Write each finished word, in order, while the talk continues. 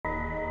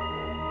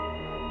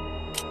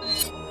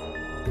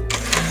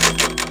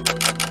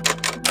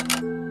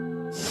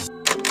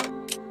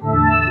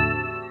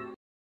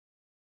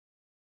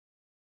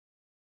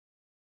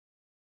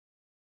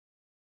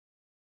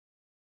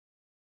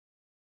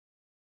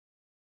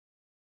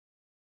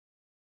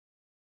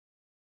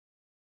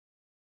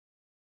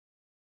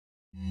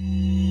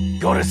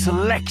Got a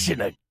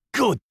selection of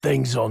good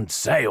things on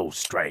sale,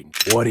 strange.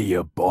 What are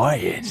you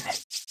buying?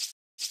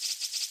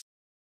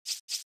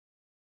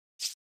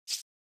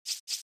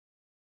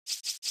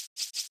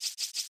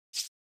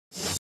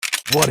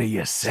 What are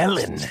you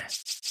selling?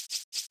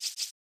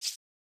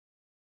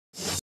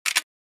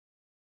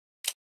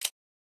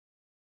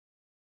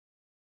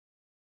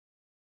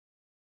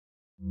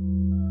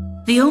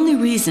 The only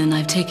reason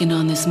I've taken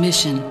on this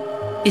mission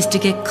is to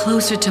get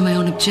closer to my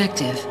own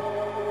objective.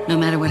 No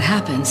matter what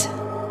happens,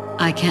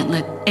 I can't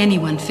let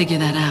anyone figure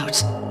that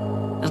out.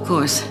 Of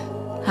course,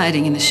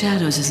 hiding in the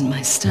shadows isn't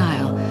my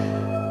style.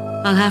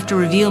 I'll have to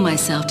reveal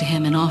myself to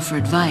him and offer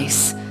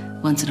advice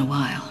once in a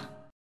while.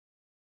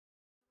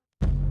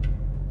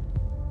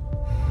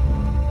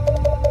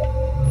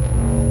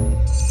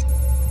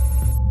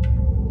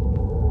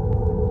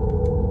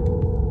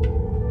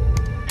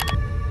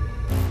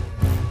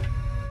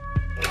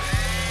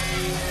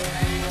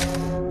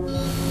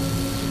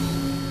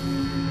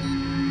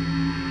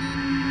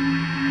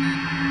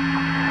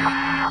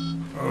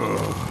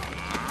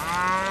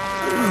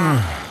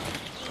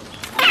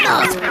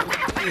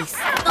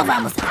 No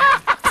vamos.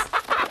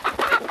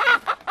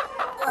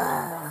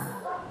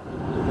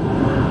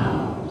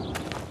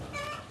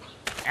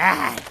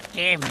 ¡Ay,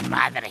 qué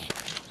madre!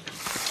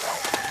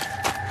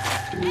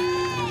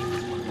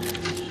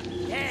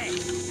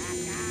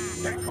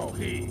 Te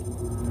cogí.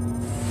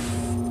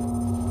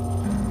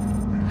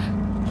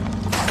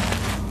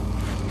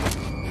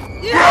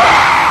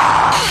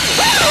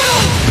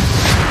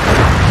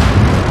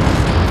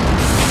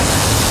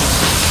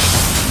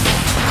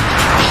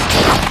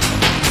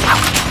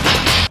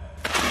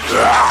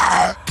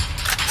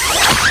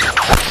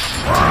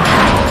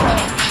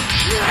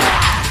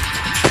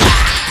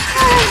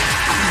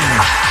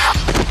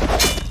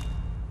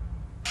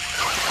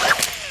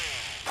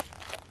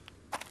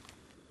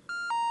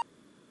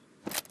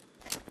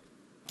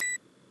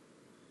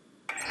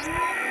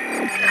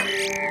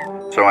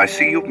 So I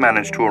see you've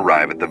managed to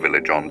arrive at the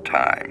village on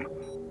time.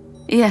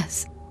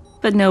 Yes,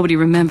 but nobody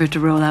remembered to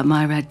roll out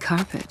my red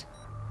carpet.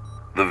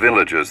 The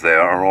villagers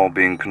there are all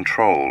being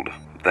controlled.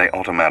 They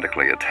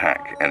automatically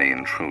attack any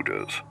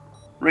intruders.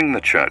 Ring the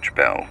church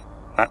bell.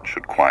 That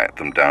should quiet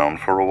them down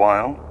for a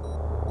while.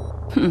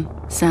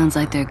 Sounds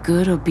like they're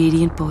good,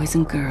 obedient boys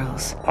and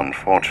girls.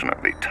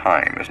 Unfortunately,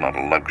 time is not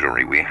a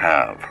luxury we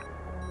have.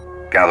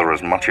 Gather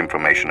as much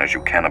information as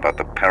you can about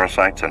the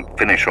parasites and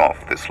finish off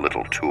this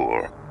little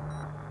tour.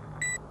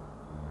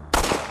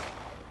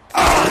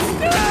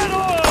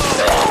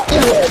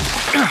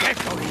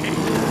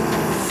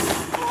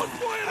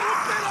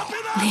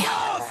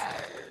 Leon.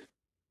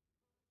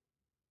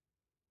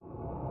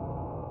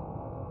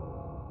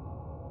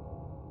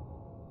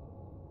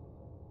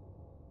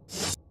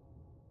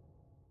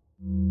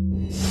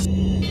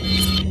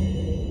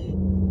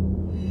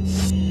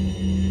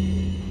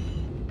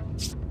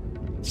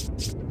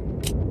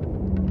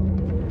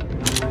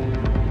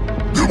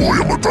 ¡Te voy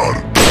a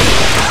matar!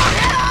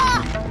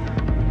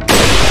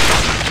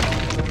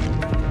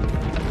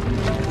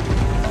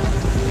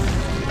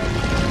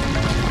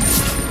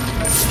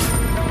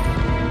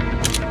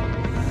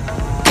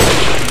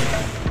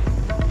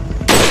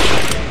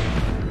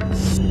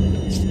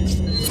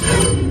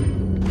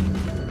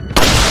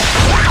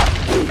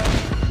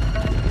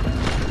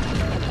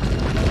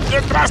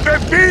 ¡Detrás de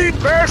ti,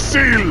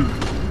 imbécil!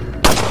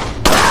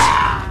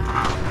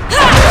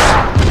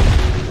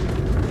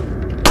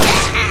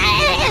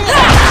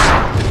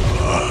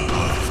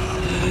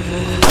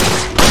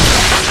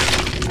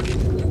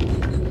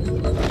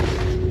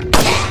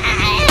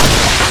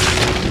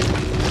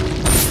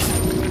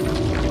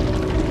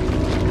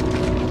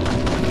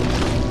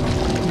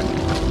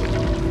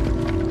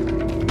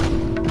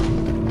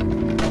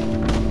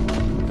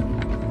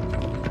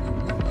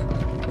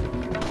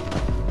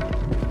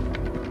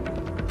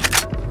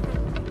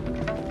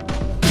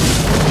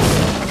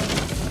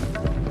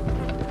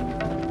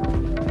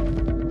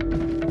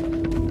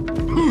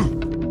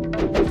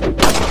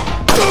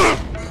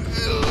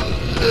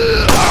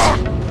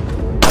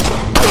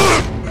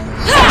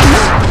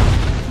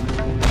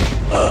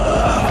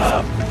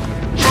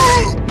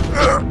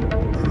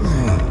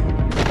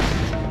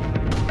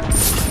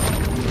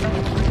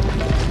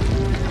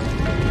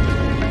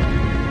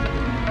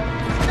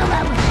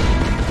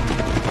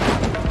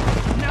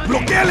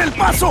 ¡Bloquéale el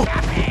paso!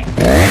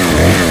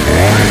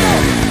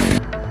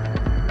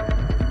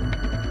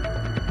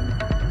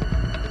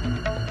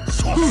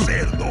 ¡Sos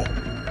cerdo!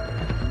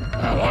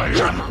 ¡Te voy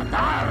a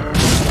matar!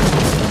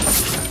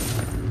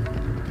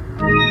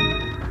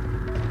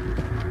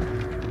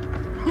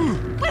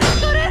 ¡Puedo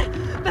correr!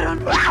 ¡Pero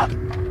no!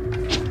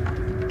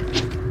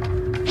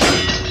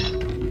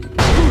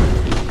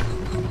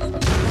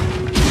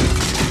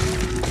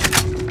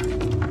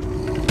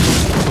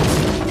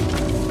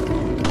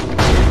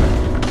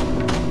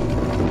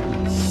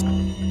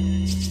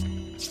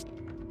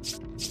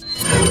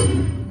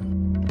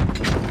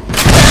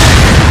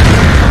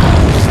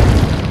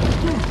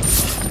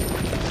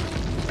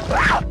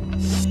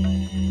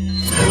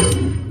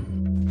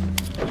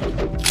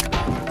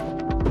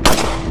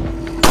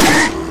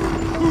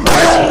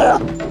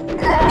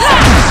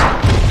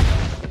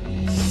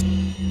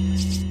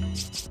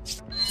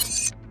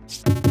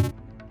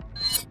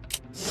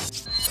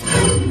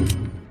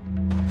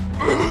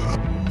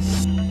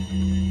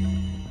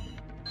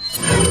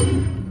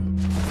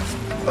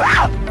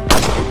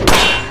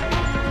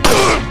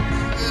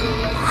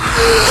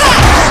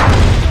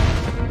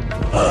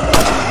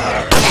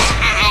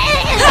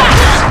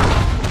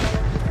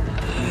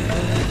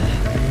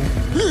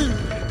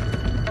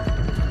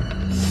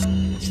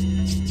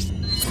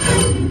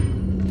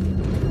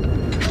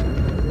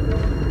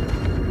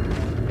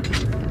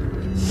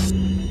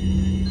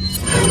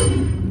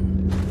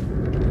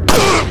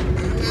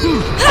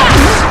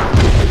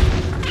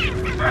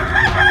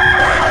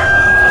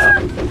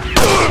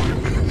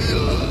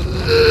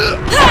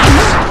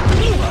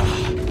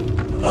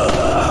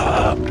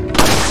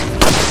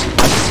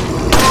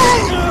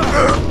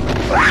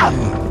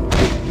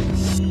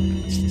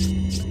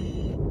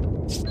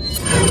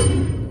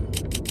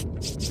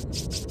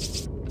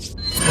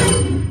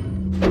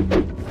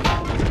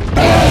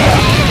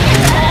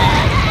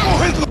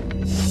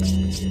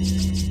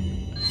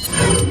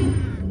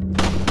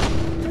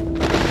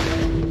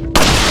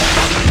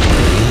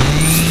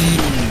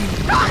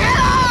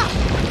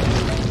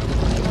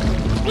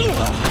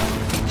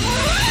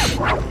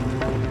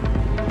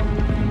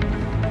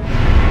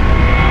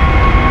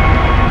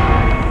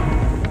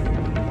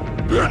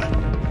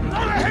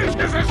 ¡No dejéis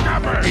que se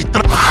escape!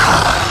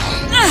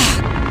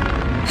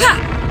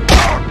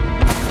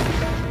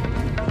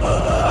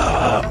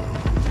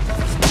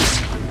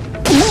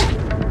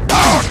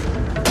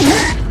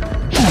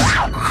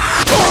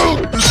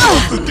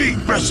 ¡Desántate,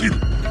 imbécil!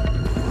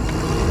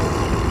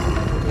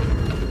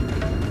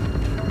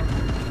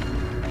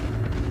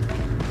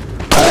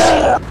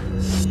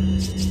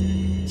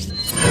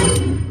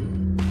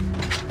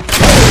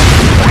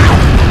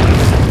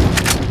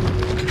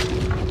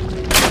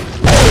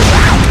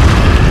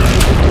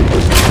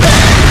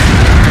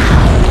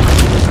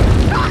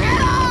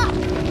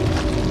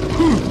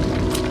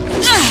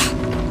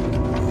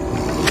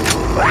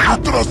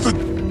 ¡Atrás de...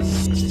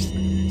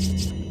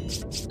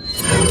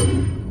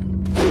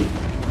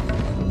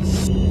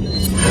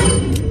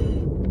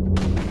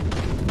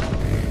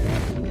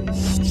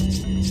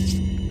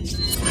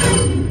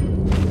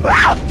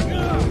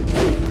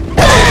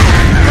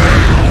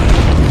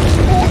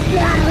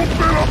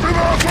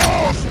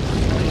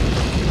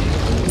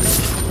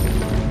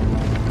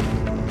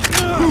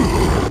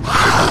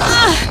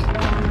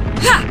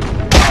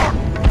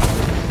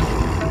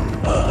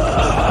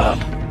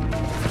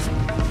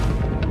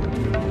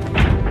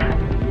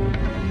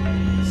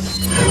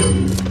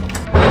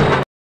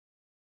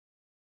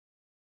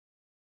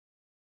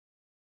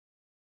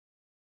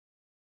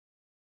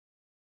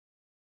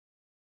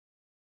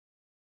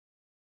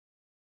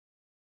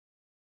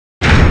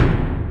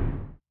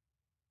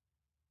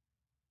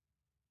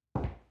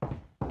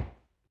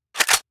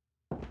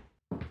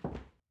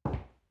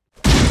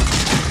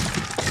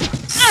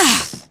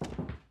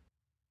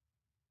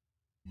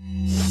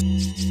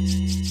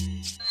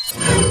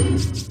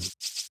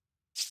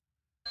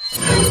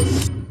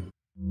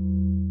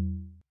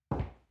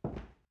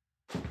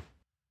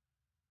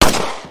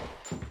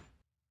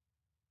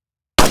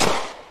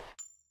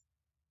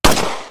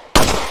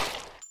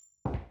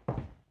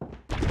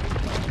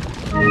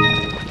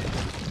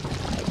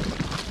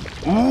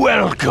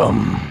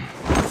 Welcome.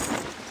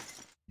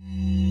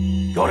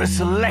 Got a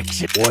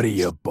selection. What are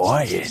you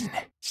buying?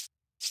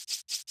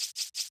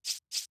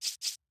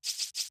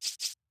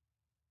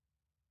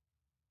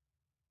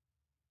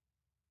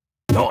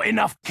 Not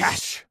enough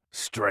cash,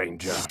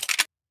 stranger.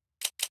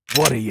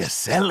 What are you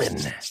selling?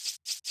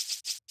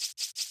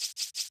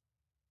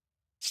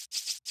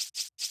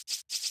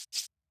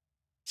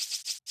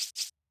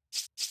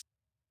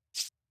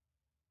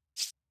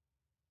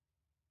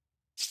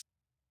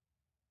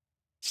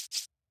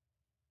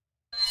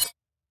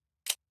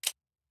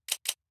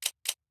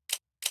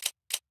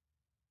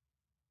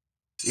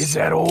 Is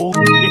that all?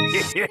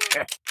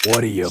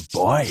 What are you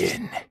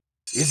buying?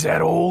 Is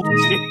that all?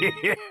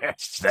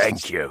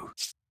 Thank you.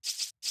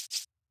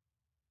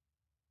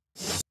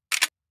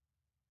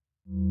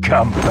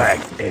 Come back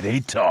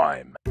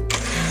anytime.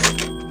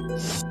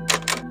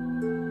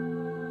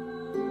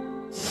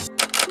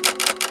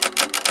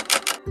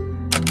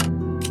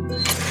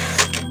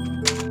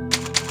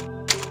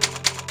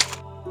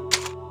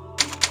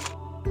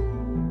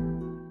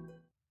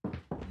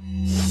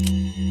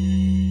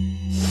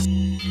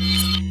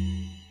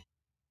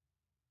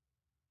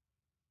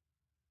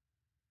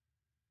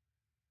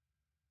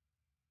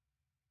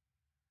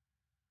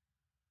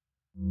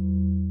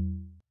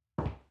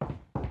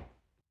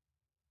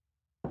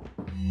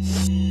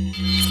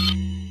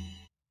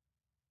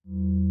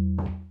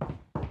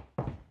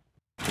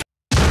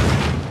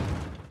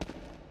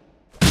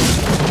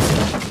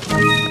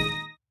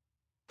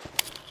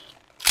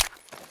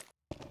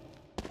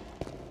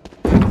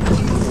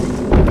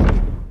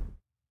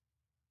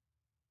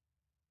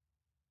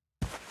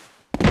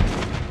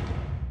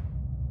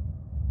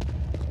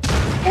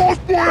 ¡Os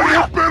voy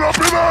a romper a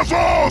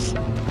pedazos!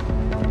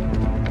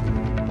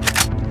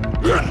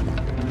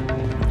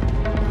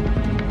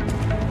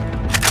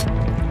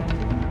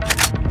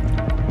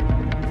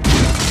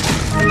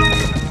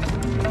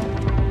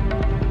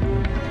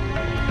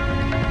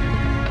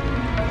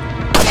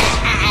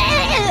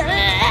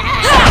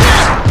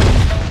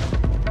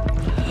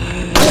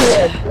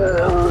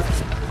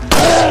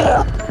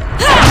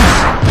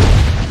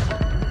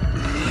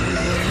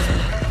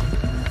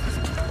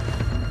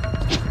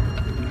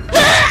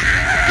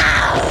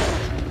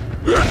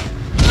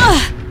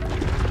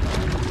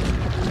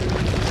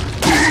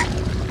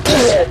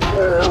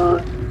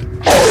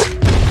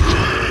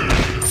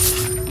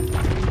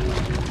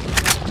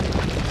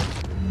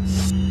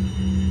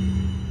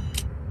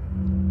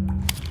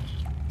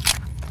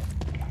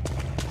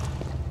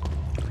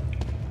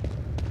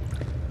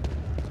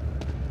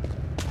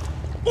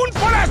 ¡Un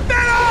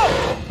forastero!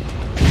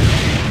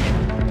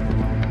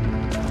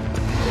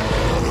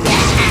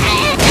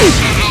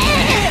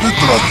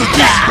 ¡Detrás de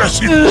ti,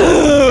 imbécil!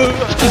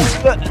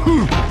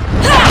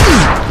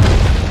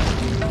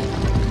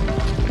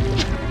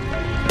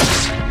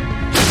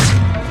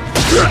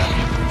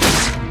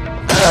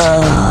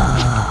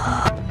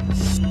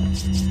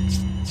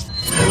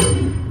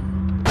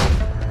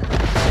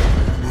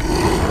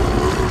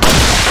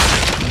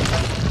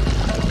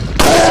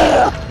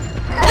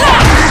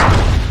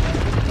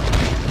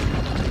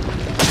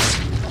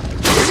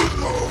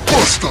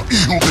 ¡Basta,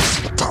 hijo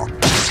de puta!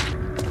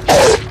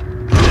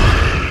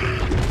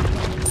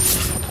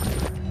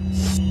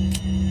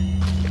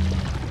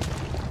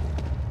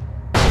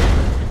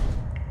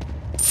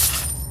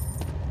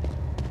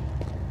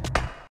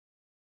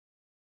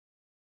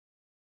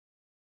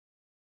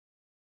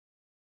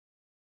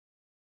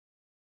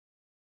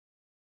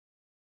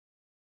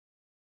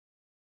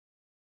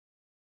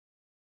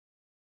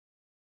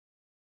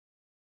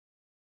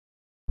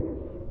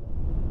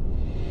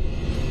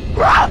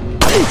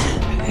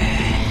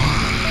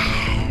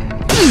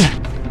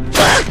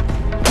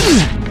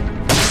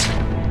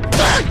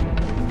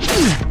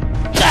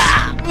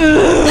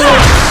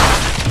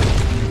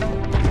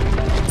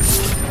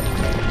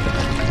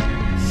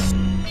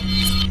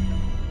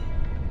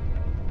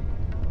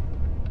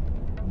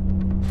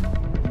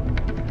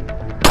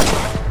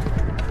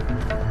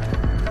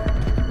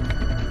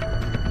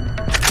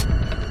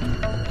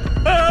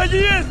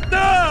 ¡Allí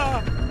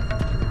está!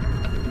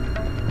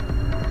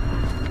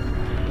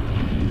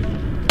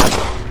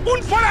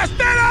 ¡Un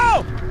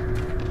forastero!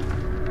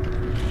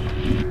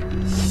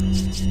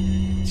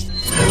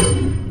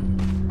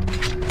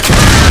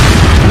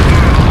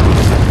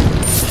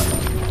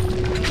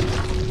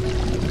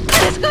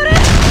 ¡Puedes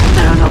correr!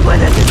 ¡Pero no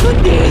puedes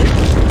discutir!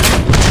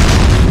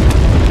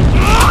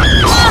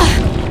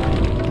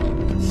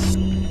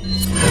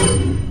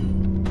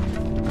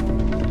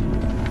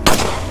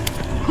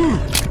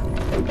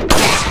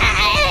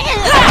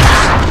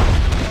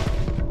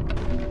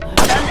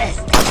 ¿Dónde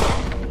está?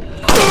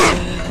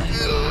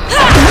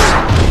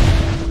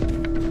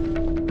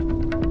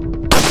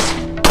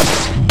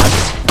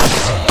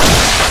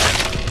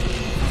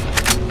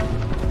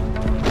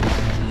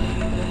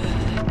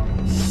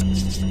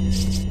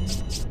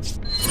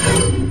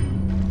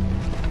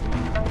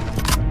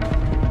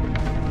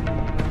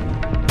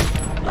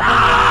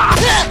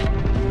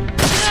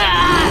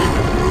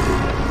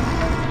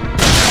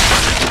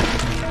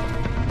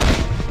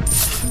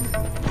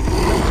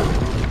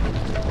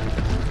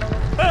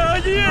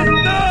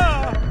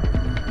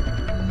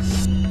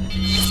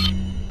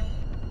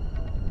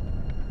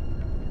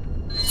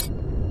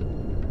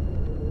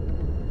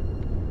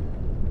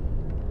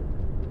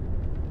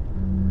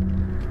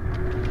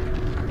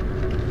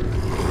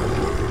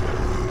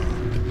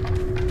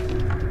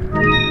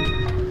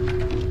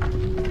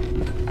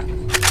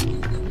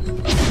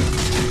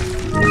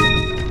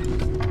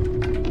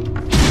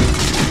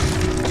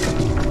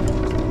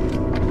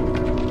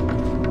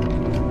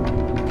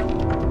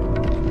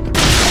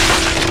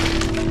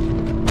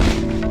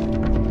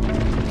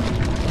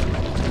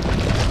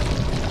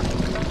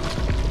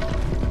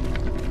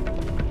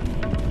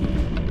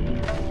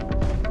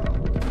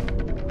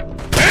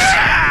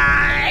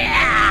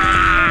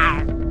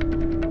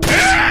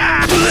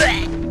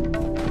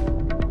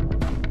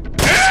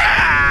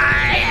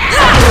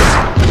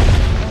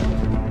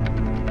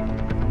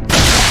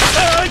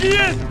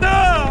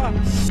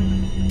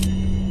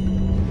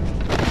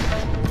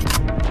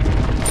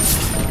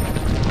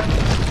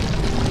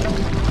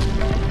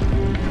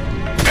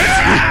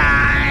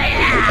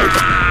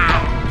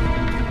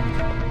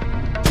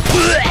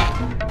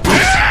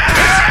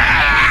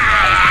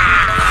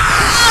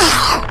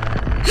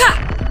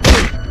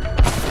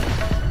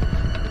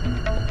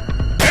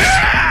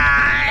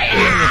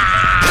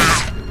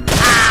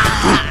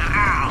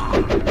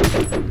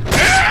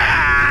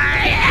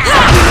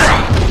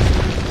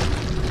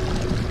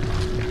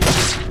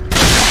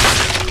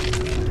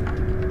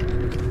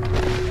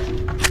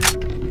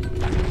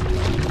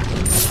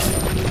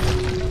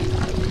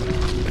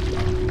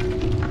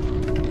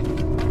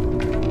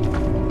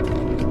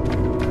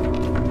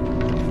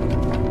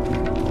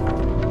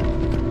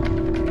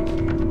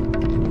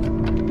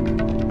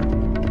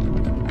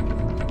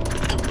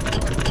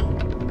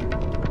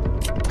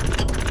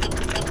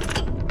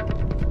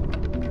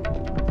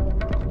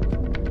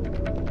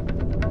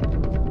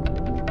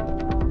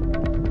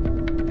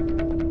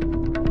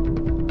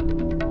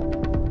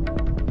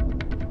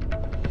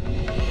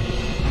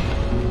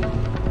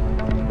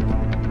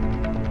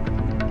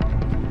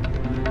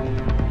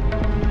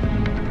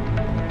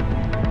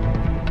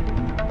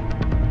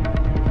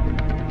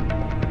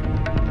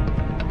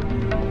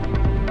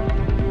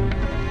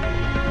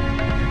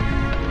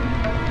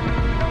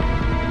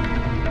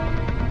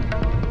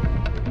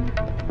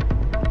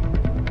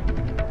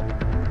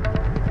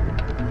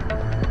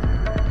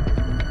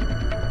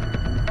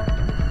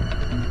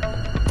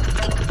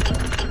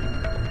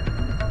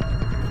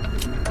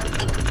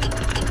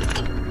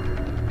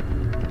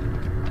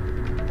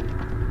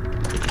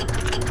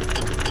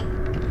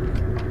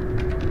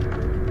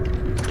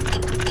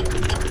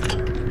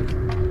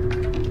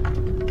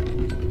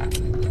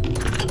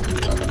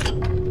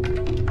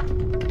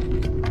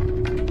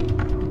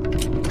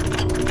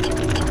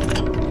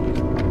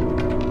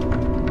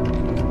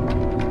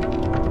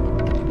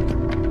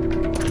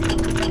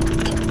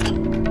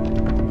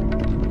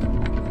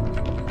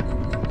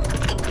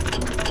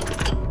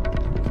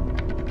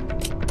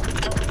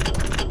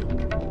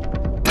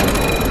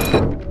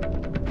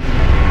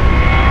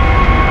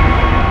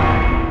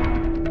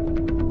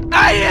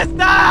 ¡Ahí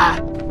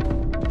está!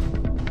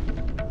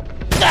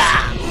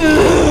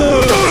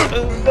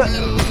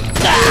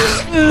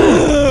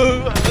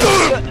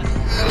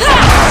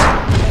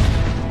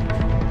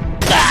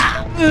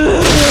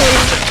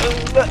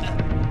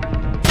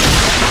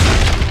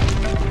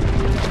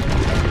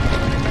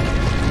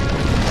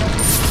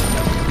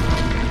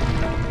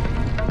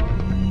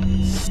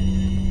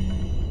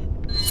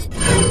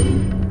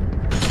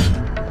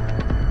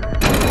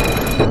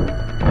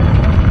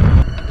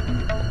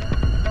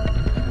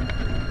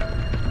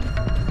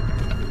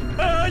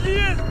 ¡Allí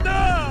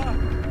está!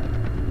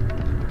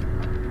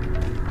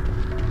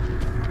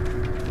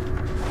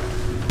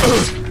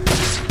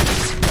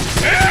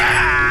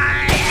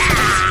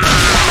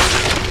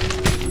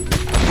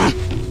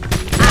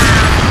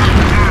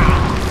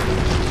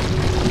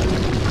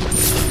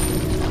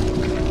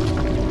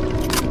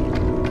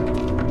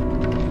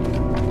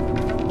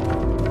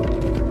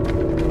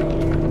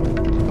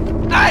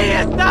 ¡Ahí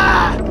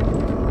está!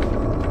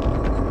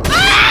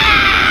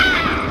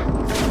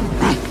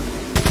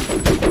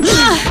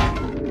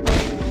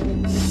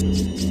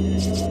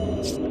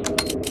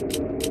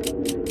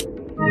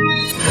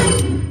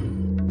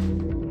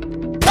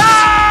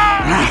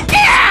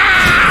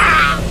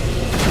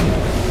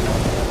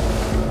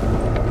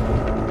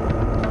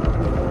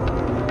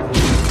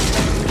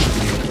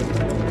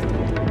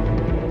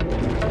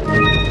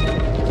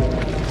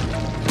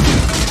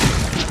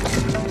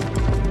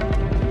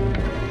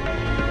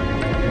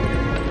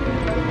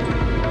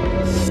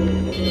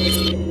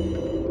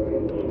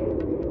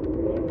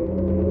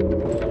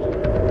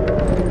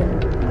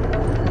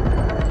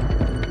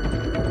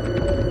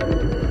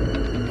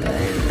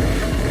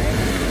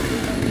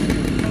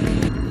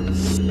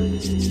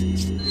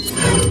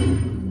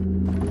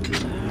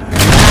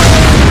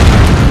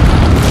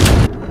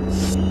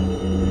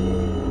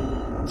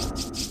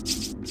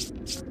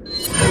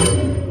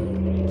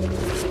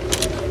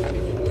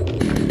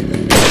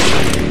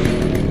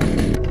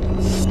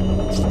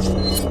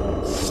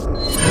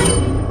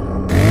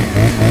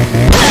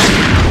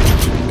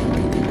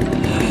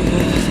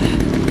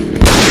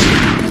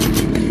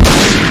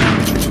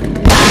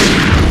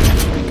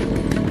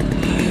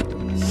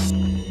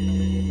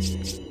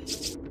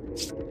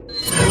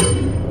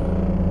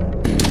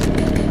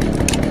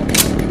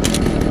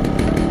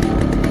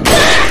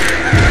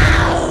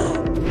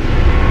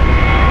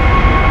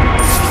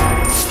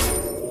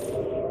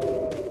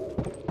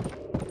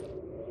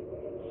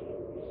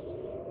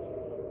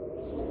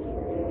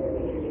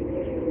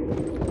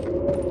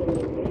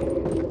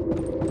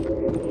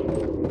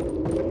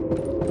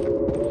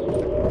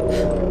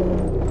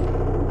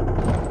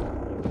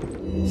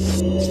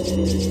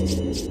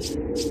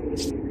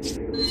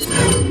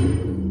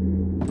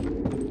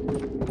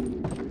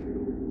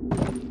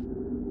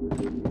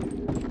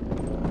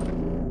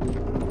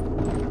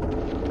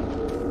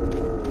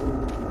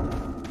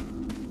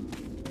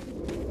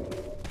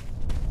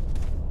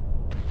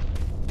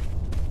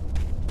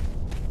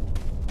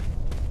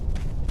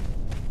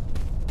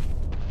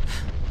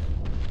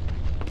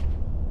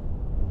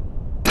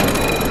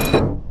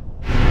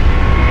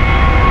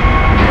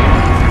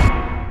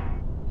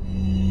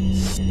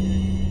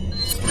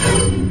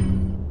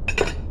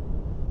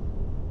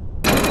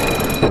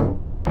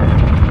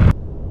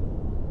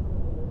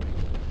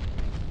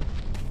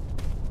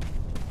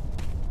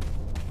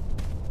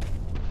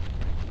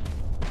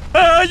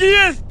 ¡Allí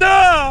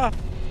está!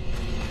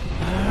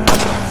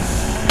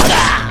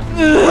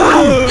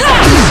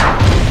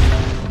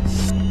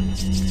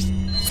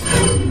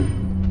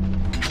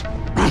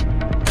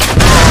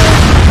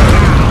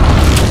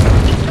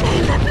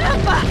 ¡En la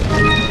trampa!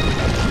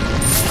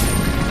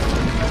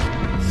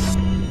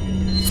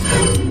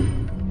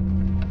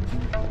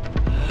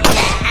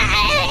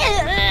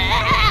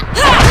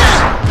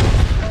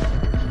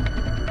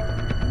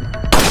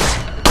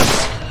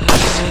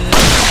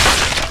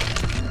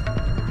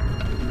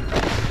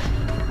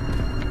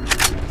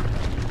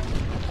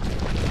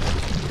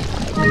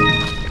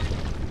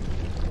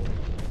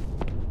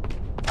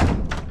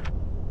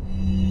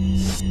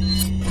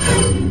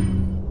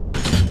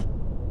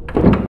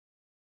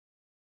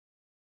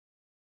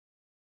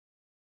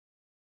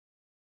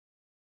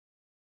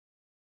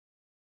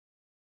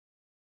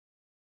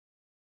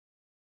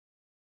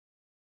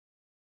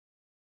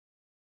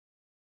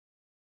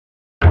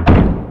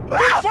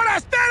 ¡Un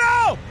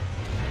forastero!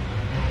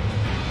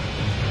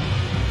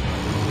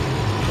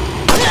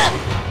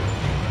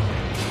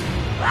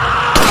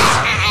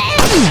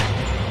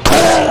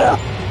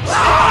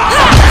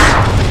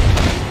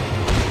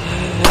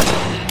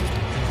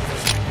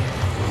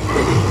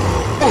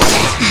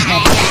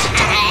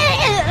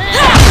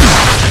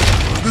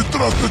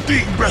 ¡Detrás de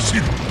ti,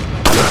 imbécil!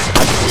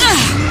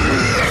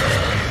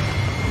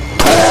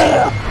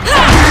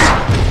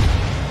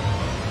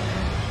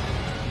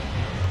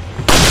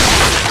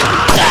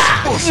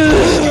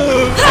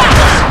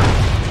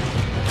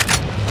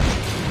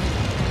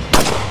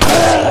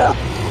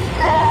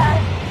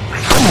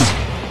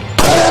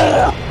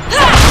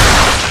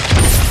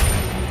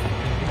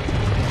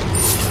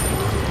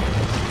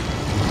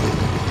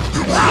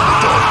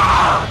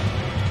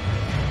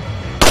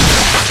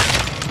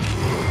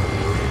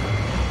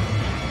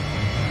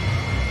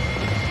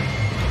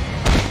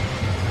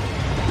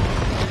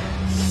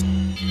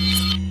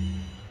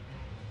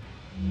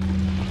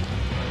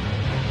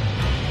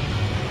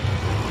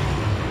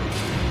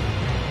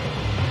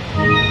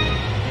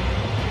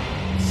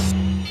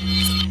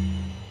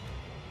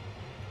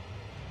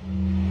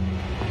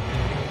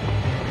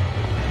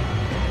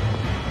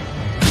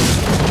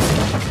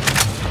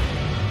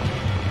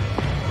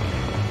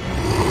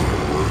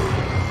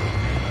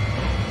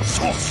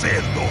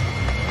 cerdo!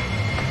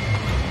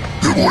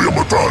 ¡Te voy a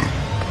matar!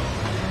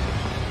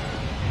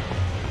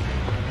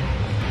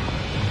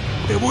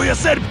 ¡Te voy a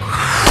hacer!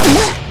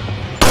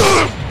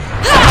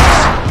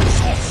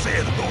 ¡Sos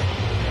cerdo!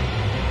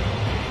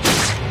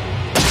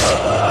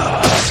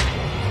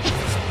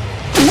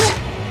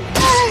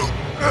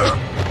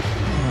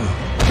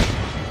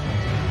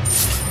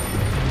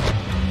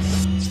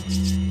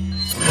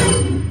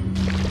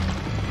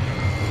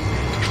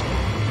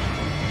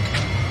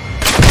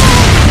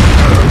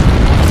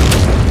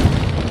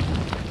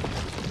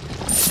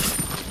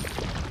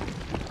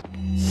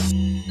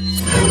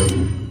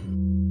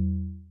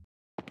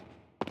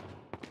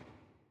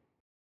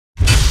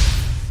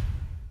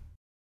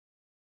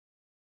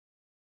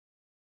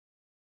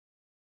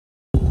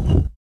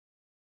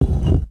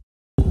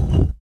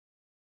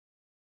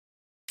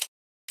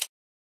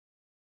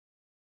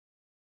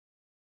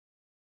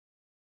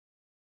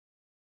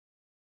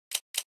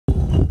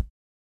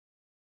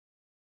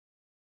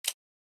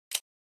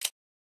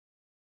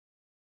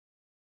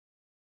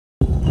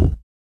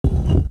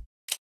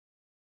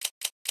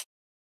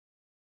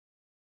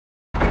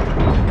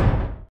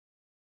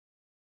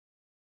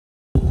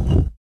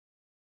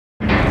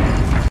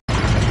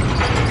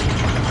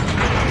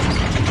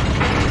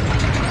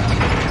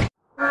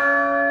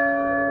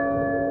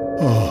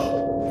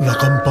 La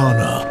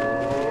campana.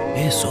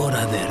 Es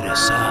hora de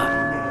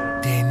rezar.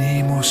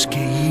 Tenemos que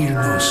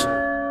irnos.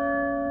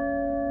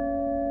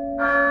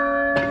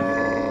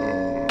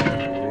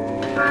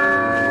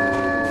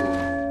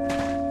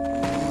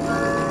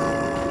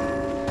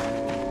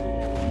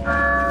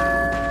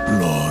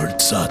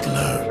 Lord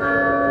Sattler.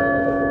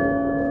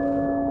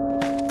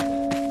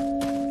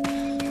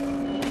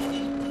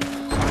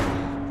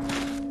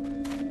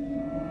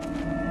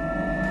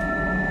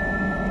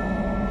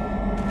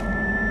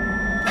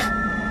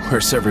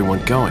 Where's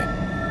everyone going?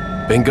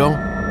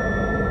 Bingo?